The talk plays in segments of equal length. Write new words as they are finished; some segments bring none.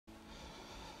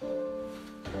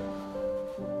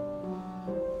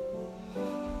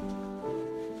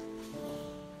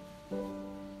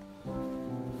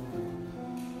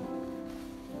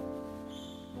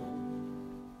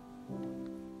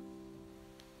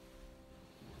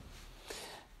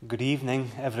Good evening,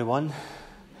 everyone,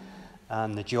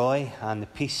 and the joy and the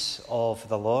peace of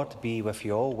the Lord be with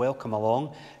you all. Welcome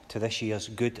along to this year's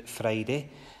Good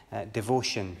Friday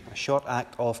devotion, a short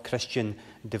act of Christian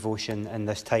devotion in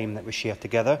this time that we share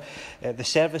together. The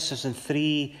service is in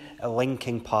three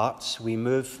linking parts. We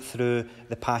move through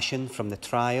the Passion from the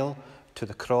trial to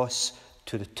the cross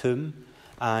to the tomb,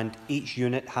 and each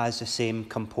unit has the same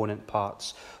component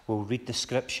parts. We'll read the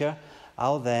scripture.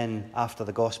 I'll then, after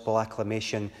the gospel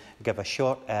acclamation, give a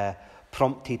short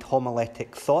prompted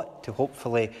homiletic thought to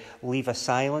hopefully leave a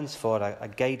silence for a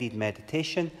guided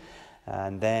meditation.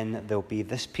 And then there'll be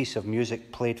this piece of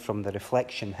music played from the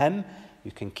reflection hymn.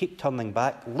 You can keep turning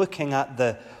back, looking at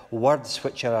the words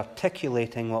which are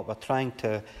articulating what we're trying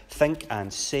to think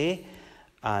and say.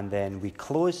 And then we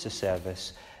close the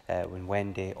service when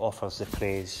Wendy offers the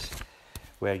praise,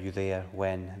 "Were you there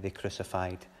when they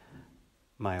crucified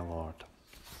my Lord?"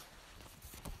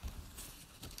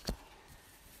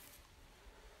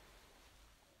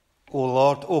 O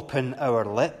Lord, open our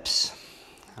lips,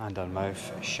 and our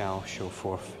mouth shall show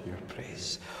forth your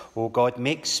praise. O God,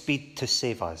 make speed to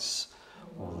save us.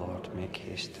 O Lord, make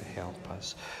haste to help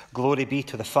us. Glory be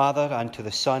to the Father, and to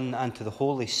the Son, and to the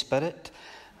Holy Spirit,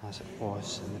 as it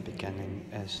was in the beginning,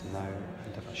 is now,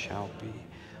 and ever shall be,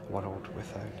 world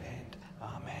without end.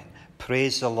 Amen.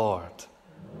 Praise the Lord.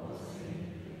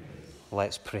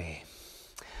 Let's pray.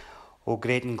 O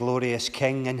great and glorious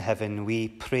King in heaven, we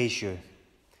praise you.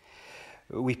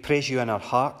 We praise you in our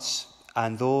hearts,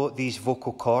 and though these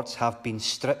vocal cords have been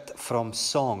stripped from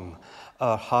song,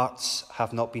 our hearts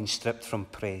have not been stripped from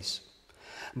praise.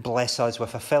 Bless us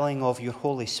with a filling of your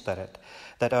Holy Spirit,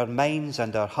 that our minds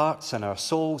and our hearts and our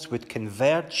souls would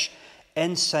converge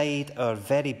inside our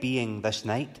very being this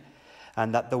night,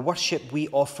 and that the worship we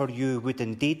offer you would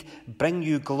indeed bring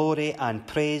you glory and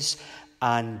praise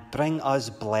and bring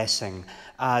us blessing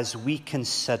as we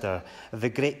consider the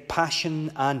great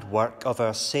passion and work of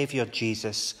our Saviour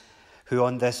Jesus, who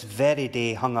on this very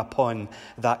day hung upon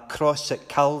that cross at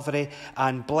Calvary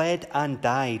and bled and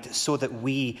died so that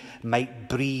we might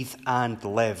breathe and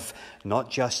live,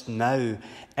 not just now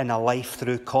in a life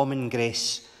through common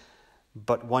grace,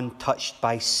 but one touched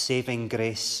by saving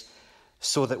grace,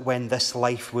 so that when this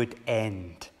life would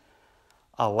end,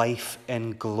 a life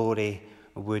in glory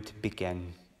would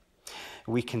begin.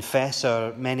 We confess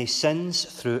our many sins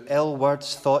through ill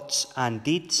words, thoughts and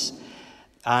deeds,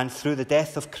 and through the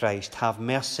death of Christ, have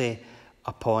mercy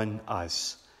upon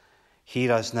us.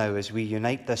 Hear us now as we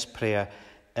unite this prayer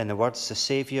in the words the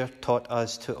Saviour taught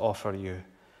us to offer you.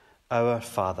 Our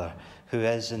Father, who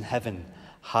is in heaven,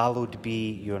 hallowed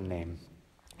be your name.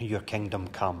 Your kingdom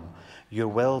come. Your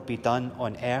will be done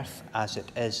on earth as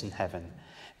it is in heaven.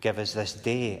 Give us this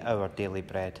day our daily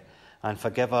bread, and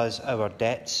forgive us our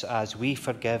debts as we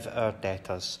forgive our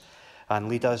debtors. And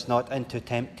lead us not into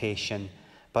temptation,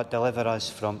 but deliver us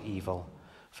from evil.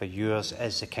 For yours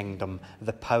is the kingdom,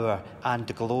 the power, and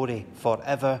the glory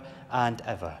forever and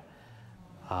ever.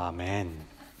 Amen.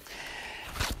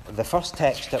 The first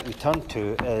text that we turn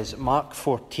to is Mark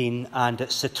 14, and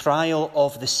it's the trial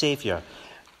of the Saviour.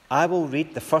 I will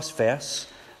read the first verse,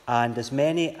 and as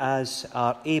many as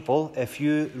are able, if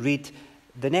you read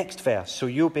the next verse. So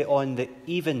you'll be on the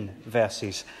even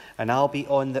verses, and I'll be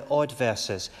on the odd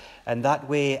verses. And that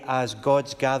way, as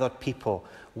God's gathered people,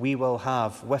 we will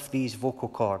have, with these vocal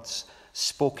cords,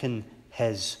 spoken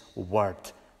his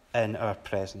word in our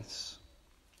presence.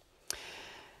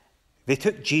 They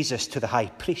took Jesus to the high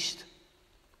priest,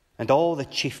 and all the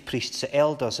chief priests, the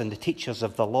elders, and the teachers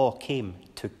of the law came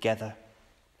together.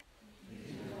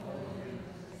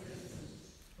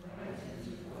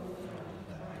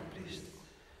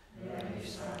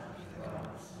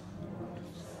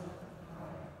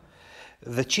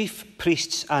 The chief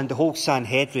priests and the whole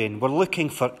Sanhedrin were looking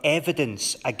for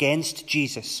evidence against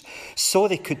Jesus so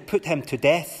they could put him to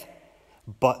death,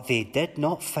 but they did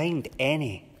not find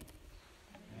any.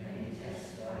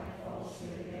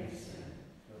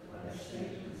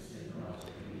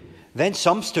 Then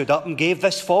some stood up and gave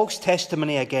this false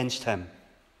testimony against him.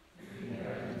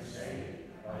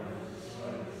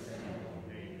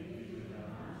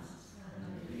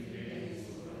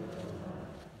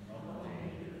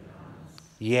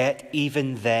 Yet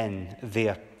even then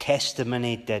their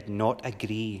testimony did not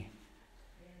agree.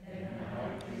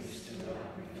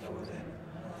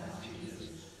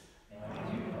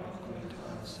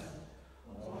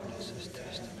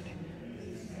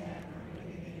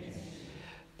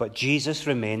 But Jesus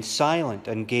remained silent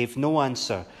and gave no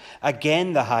answer.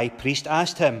 Again the high priest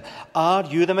asked him, "Are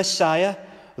you the Messiah,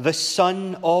 the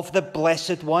Son of the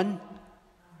Blessed One?"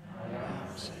 "I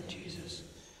am," said Jesus,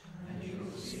 "and you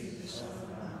will see the Son of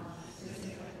Man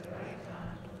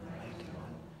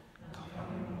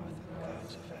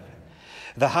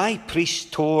The high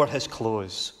priest tore his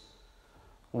clothes.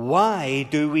 Why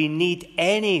do we need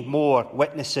any more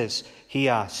witnesses? He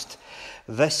asked.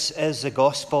 This is the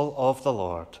gospel of the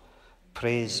Lord.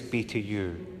 Praise be to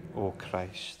you, O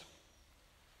Christ.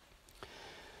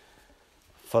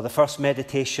 For the first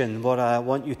meditation, what I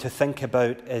want you to think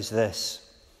about is this.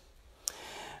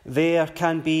 There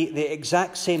can be the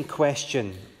exact same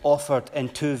question offered in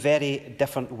two very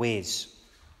different ways.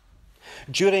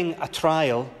 During a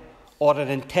trial or an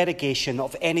interrogation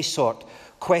of any sort,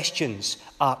 questions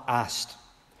are asked.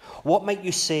 What might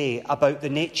you say about the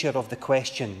nature of the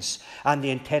questions and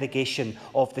the interrogation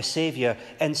of the Saviour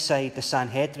inside the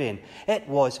Sanhedrin? It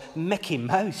was Mickey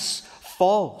Mouse,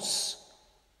 false.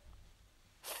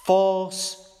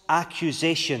 False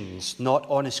accusations, not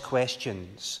honest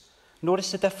questions.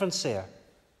 Notice the difference there.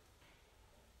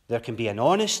 There can be an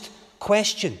honest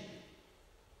question,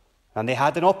 and they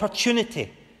had an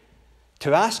opportunity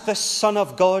to ask the Son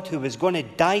of God, who was going to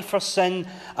die for sin,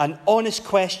 an honest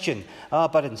question.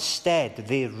 But instead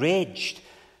they raged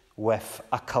with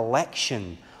a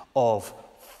collection of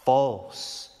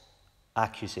false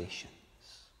accusations.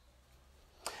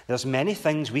 There's many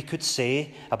things we could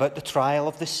say about the trial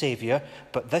of the Saviour,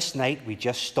 but this night we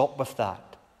just stop with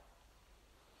that.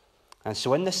 And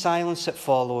so in the silence that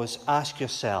follows, ask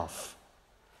yourself,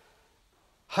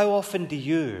 how often do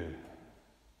you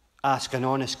ask an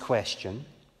honest question,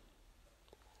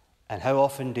 and how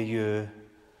often do you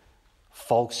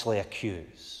falsely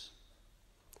accuse?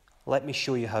 Let me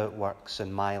show you how it works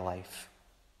in my life.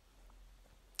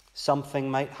 Something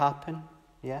might happen,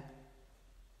 yeah?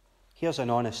 Here's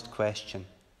an honest question.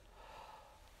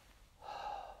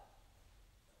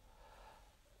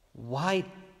 Why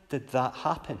did that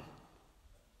happen?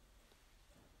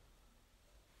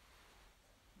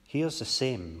 Here's the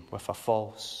same with a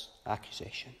false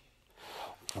accusation.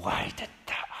 Why did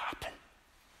that happen?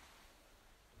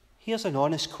 Here's an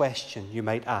honest question you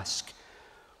might ask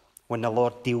when the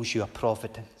Lord deals you a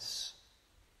providence.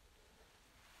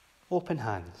 Open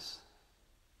hands.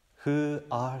 Who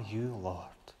are you, Lord?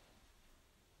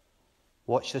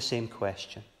 Watch the same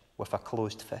question with a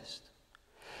closed fist.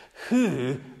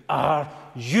 Who are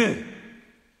you?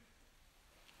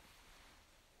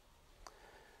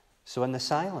 So in the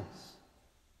silence,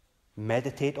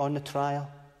 meditate on the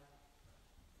trial.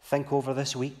 Think over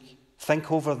this week.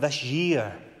 Think over this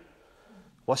year.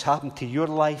 What's happened to your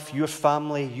life, your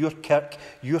family, your kirk,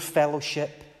 your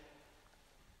fellowship?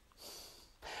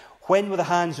 When were the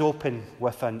hands open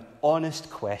with an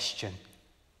honest question?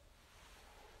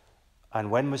 And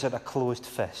when was it a closed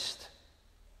fist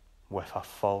with a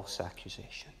false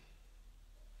accusation?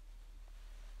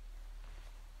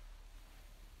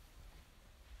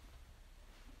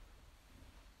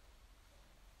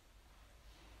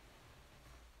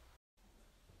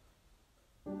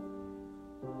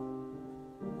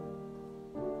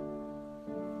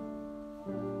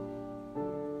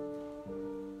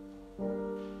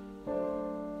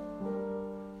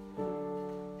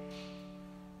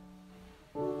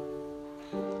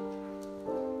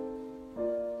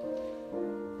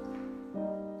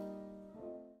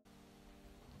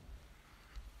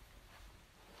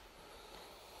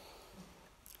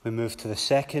 We move to the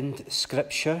second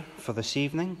scripture for this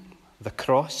evening, the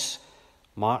cross,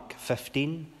 Mark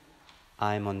 15.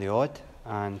 I'm on the odd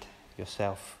and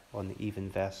yourself on the even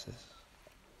verses.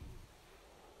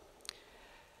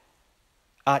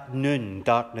 At noon,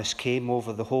 darkness came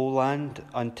over the whole land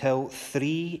until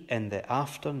 3 in the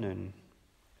afternoon.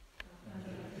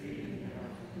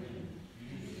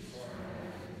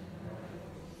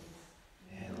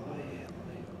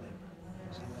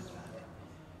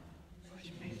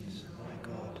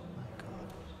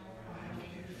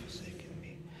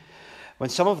 When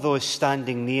some of those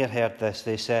standing near heard this,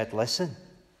 they said, "Listen,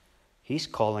 he's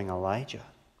calling Elijah."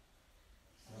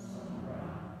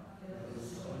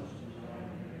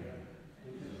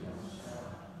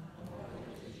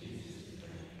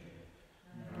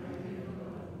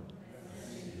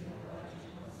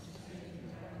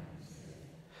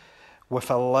 With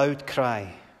a loud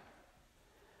cry,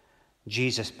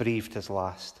 Jesus breathed his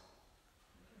last.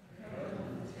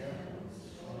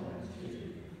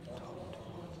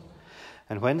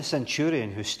 And when the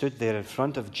centurion who stood there in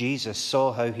front of Jesus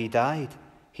saw how he died,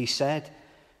 he said,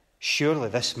 "Surely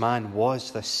this man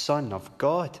was the Son of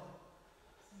God."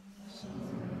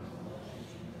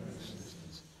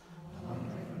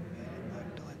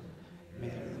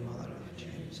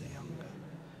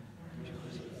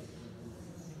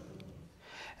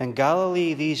 In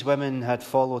Galilee, these women had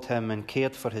followed him and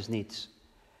cared for his needs.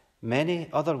 Many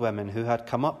other women who had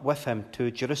come up with him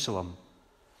to Jerusalem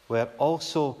were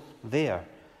also there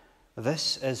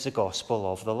This is the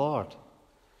gospel of the Lord.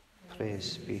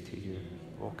 Praise be to you,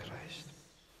 O Christ.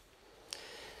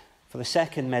 For the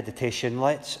second meditation,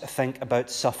 let's think about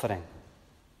suffering.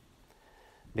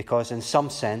 Because in some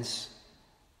sense,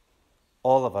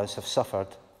 all of us have suffered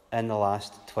in the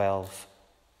last 12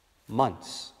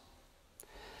 months.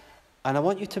 And I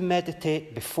want you to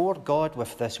meditate before God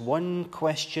with this one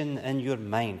question in your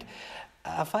mind.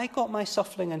 Have I got my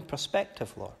suffering in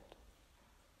perspective, Lord?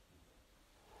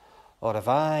 Or have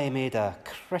I made a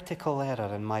critical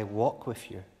error in my walk with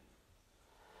you?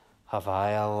 Have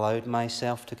I allowed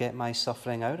myself to get my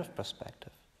suffering out of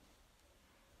perspective?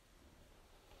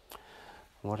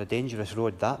 What a dangerous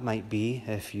road that might be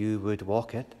if you would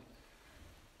walk it.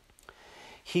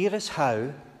 Here is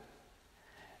how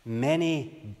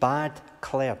many bad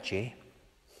clergy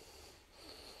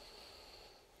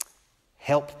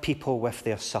help people with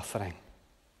their suffering.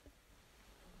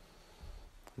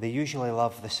 They usually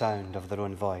love the sound of their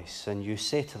own voice, and you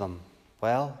say to them,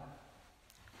 well,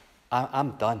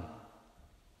 I'm done.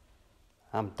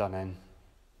 I'm done in.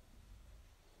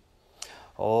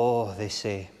 Oh, they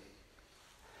say,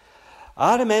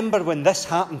 I remember when this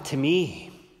happened to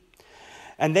me,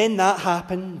 and then that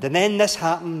happened, and then this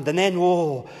happened, and then,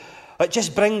 oh, it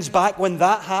just brings back when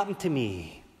that happened to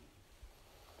me.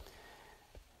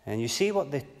 And you see what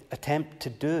they attempt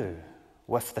to do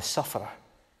with the sufferer.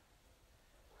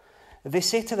 They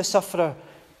say to the sufferer,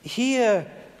 here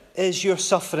is your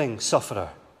suffering, sufferer.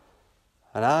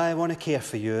 And I want to care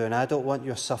for you, and I don't want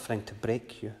your suffering to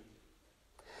break you.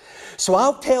 So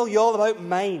I'll tell you all about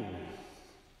mine.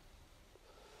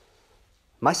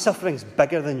 My suffering's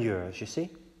bigger than yours, you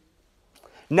see.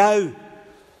 Now,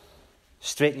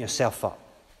 straighten yourself up.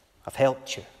 I've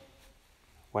helped you.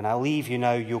 When I leave you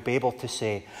now, you'll be able to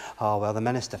say, oh, well, the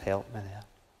minister helped me there.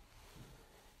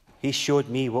 He showed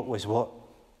me what was what.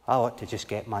 I ought to just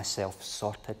get myself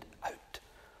sorted out.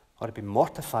 Or to be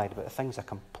mortified about the things I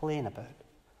complain about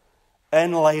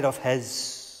in light of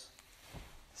his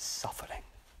suffering.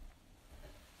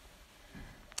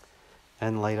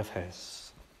 In light of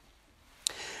his.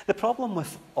 The problem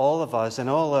with all of us and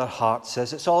all our hearts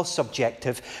is it's all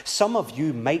subjective. Some of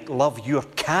you might love your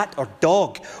cat or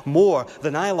dog more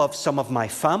than I love some of my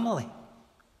family.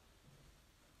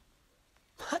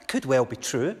 That could well be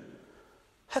true.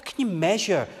 How can you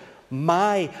measure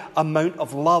my amount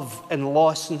of love and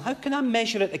loss, and how can I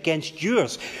measure it against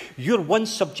yours? You're one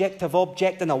subjective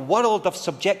object in a world of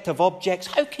subjective objects.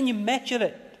 How can you measure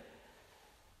it?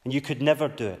 And you could never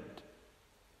do it.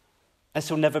 And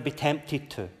so never be tempted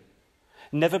to.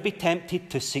 Never be tempted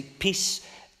to seek peace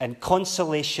and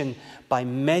consolation by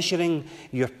measuring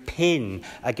your pain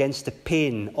against the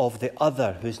pain of the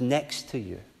other who's next to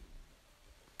you.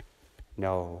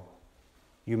 No.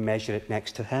 You measure it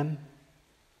next to him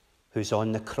who's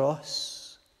on the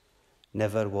cross.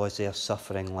 Never was there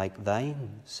suffering like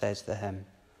thine, says the hymn,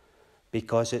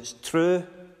 because it's true.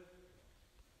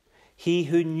 He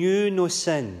who knew no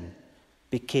sin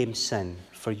became sin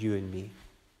for you and me.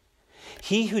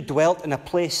 He who dwelt in a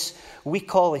place we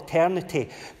call eternity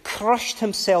crushed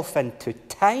himself into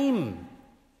time.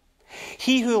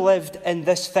 He who lived in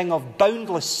this thing of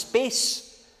boundless space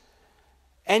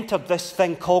entered this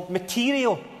thing called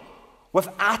material with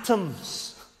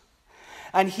atoms.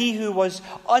 And he who was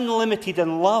unlimited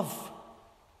in love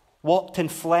walked in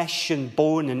flesh and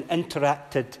bone and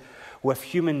interacted with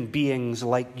human beings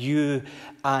like you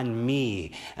and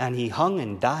me. And he hung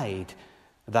and died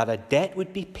that a debt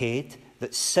would be paid,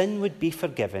 that sin would be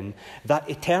forgiven, that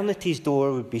eternity's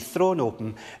door would be thrown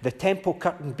open, the temple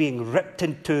curtain being ripped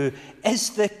in two.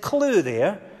 Is the clue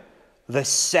there? The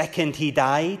second he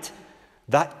died,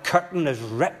 that curtain is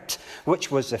ripped,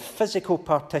 which was the physical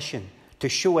partition to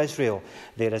show Israel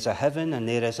there is a heaven and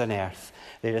there is an earth.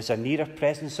 There is a nearer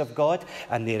presence of God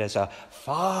and there is a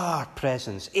far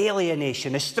presence,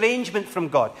 alienation, estrangement from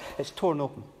God. It's torn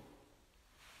open.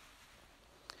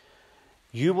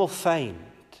 You will find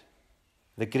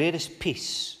the greatest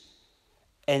peace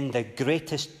in the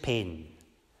greatest pain,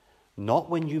 not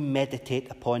when you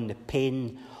meditate upon the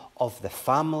pain of the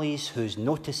families whose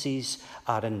notices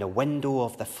are in the window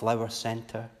of the flower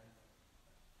centre,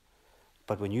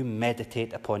 but when you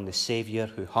meditate upon the Saviour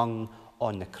who hung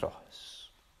on the cross.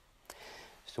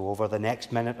 So over the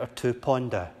next minute or two,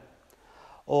 ponder,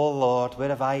 oh Lord, where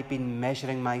have I been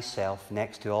measuring myself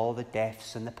next to all the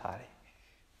deaths in the parish?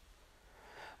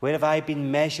 Where have I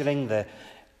been measuring the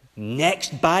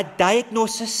next bad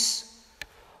diagnosis,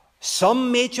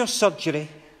 some major surgery,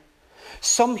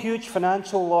 some huge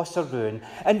financial loss or ruin,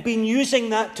 and been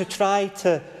using that to try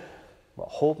to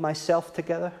hold myself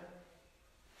together?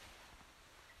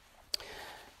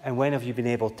 And when have you been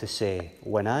able to say,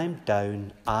 when I'm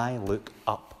down, I look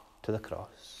up to the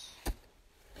cross?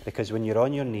 Because when you're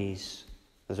on your knees,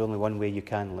 there's only one way you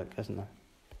can look, isn't there?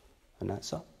 And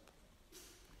that's up.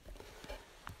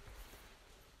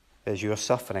 Is your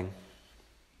suffering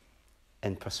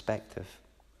in perspective?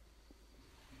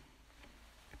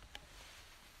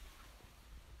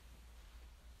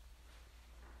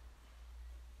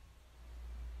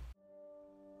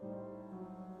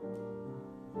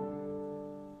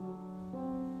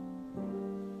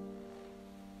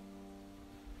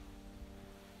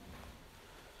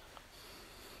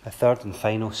 The third and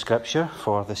final scripture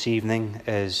for this evening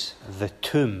is the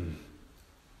tomb.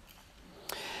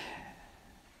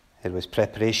 It was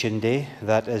preparation day,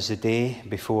 that is the day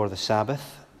before the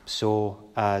Sabbath, so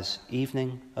as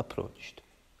evening approached.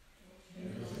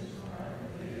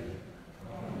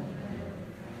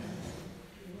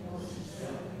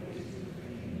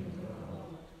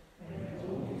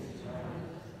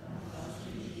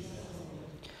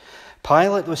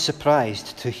 Pilate was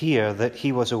surprised to hear that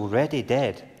he was already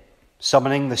dead.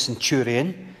 Summoning the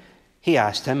centurion, he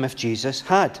asked him if Jesus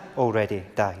had already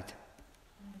died.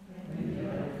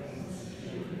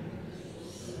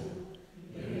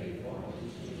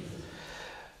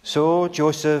 So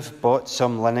Joseph bought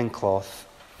some linen cloth,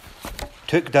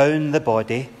 took down the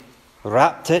body,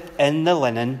 wrapped it in the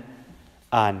linen,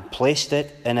 and placed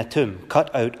it in a tomb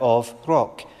cut out of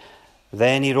rock.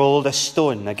 Then he rolled a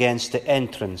stone against the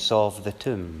entrance of the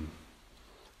tomb.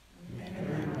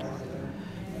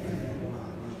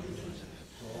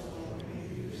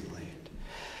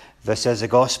 This is the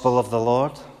gospel of the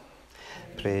Lord.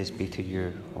 Praise be to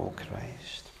you, O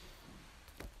Christ.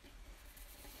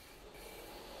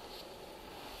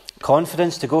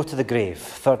 Confidence to go to the grave,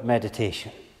 third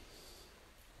meditation.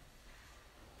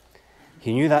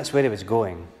 He knew that's where he was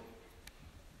going.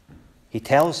 He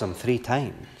tells them 3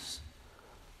 times,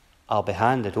 I'll be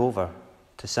handed over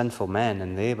to sinful men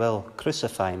and they will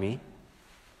crucify me.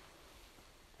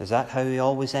 Is that how he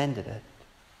always ended it?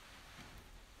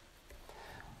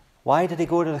 Why did he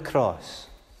go to the cross?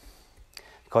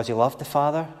 Because he loved the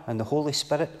Father and the Holy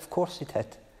Spirit? Of course he did.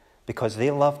 Because they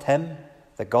loved him,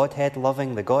 the Godhead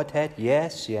loving the Godhead?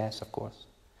 Yes, of course.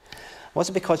 Was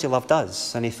it because he loved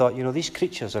us? And he thought, these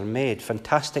creatures are made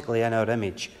fantastically in our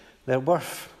image. They're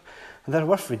worth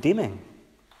redeeming.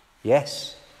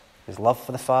 Yes, his love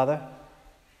for the Father,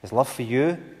 his love for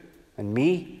you and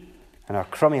me and our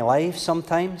crummy lives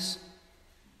sometimes.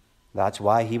 That's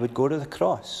why he would go to the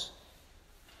cross.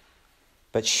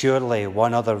 But surely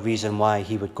one other reason why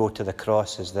he would go to the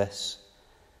cross is this,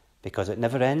 because it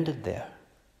never ended there.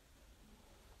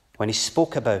 When he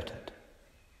spoke about it,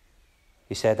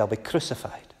 he said, I'll be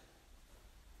crucified,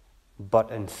 but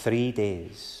in 3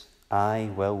 days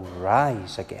I will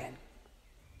rise again.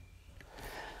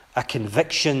 A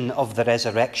conviction of the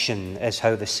resurrection is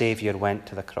how the Saviour went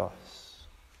to the cross.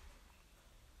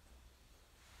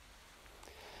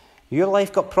 Your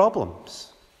life got problems.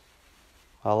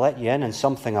 I'll let you in on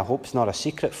something I hope's not a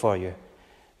secret for you.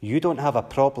 You don't have a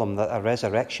problem that a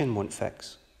resurrection won't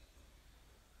fix.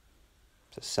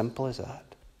 It's as simple as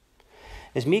that.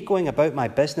 Is me going about my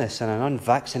business in an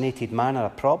unvaccinated manner a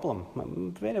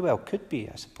problem? Very well could be,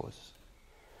 I suppose.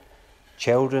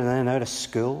 Children in and out of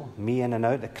school, me in and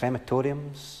out of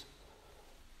crematoriums,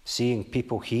 seeing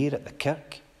people here at the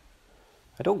kirk.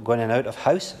 I don't go in and out of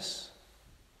houses.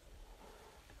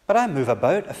 But I move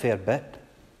about a fair bit.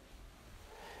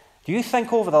 Do you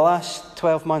think over the last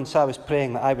 12 months I was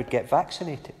praying that I would get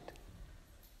vaccinated?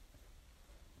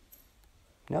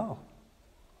 No.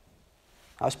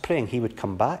 I was praying he would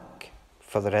come back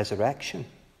for the resurrection.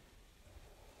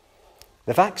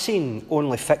 The vaccine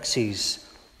only fixes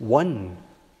one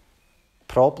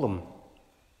problem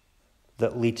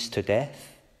that leads to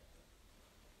death.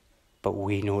 But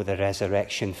we know the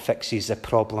resurrection fixes the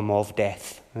problem of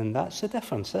death. And that's the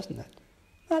difference, isn't it?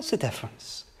 That's the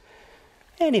difference.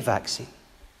 Any vaccine,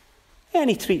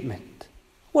 any treatment,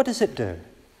 what does it do?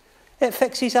 It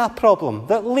fixes a problem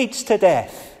that leads to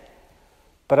death.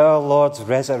 But our Lord's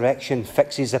resurrection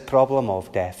fixes the problem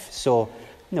of death. So,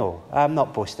 no, I'm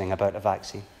not boasting about a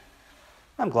vaccine.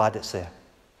 I'm glad it's there.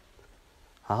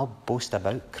 I'll boast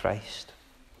about Christ.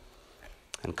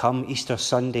 And come Easter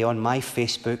Sunday on my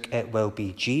Facebook, it will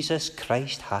be Jesus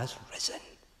Christ has risen.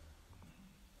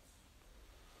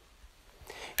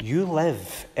 You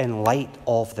live in light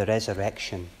of the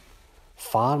resurrection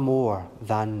far more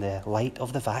than the light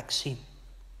of the vaccine.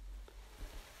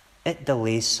 It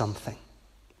delays something,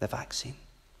 the vaccine.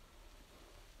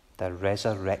 The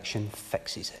resurrection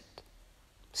fixes it.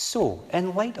 So,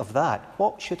 in light of that,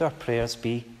 what should our prayers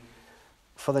be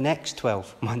for the next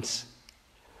 12 months?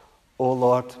 Oh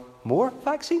Lord, more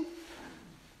vaccine?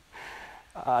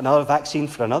 Another vaccine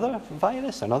for another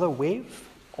virus, another wave?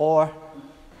 Or,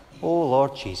 oh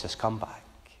Lord Jesus, come back.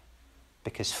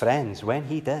 Because friends, when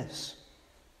he does,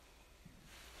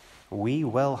 we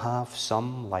will have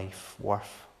some life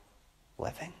worth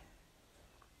living.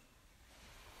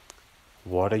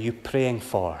 What are you praying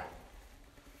for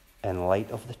in light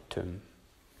of the tomb?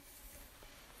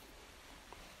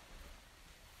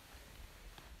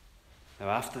 Now,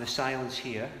 after the silence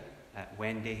here,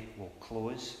 Wendy will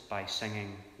close by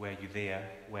singing Were You There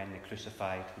When They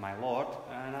Crucified My Lord?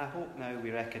 And I hope now we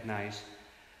recognise,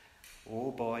 oh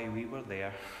boy, we were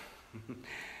there.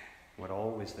 We're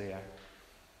always there.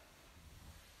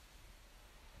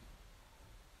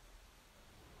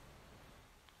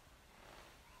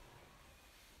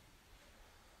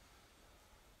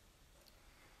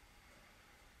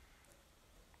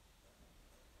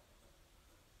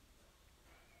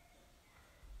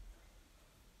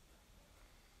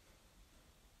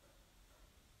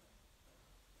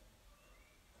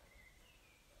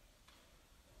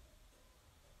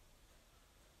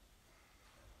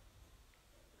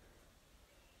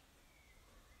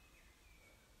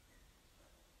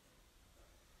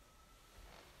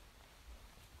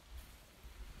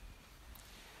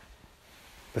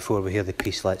 Before we hear the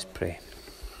peace, let's pray.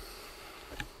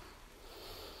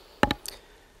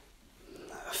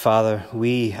 Father,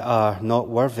 we are not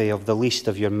worthy of the least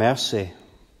of your mercy,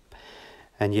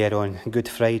 and yet on Good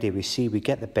Friday we see we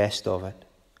get the best of it.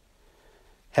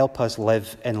 Help us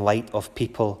live in light of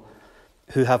people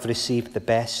who have received the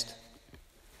best.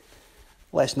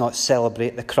 Let's not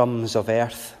celebrate the crumbs of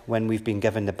earth when we've been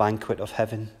given the banquet of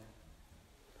heaven.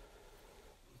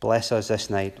 Bless us this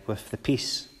night with the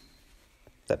peace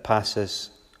that passes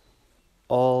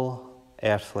all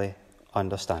earthly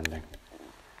understanding.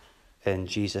 In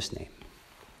Jesus' name,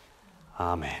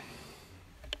 amen.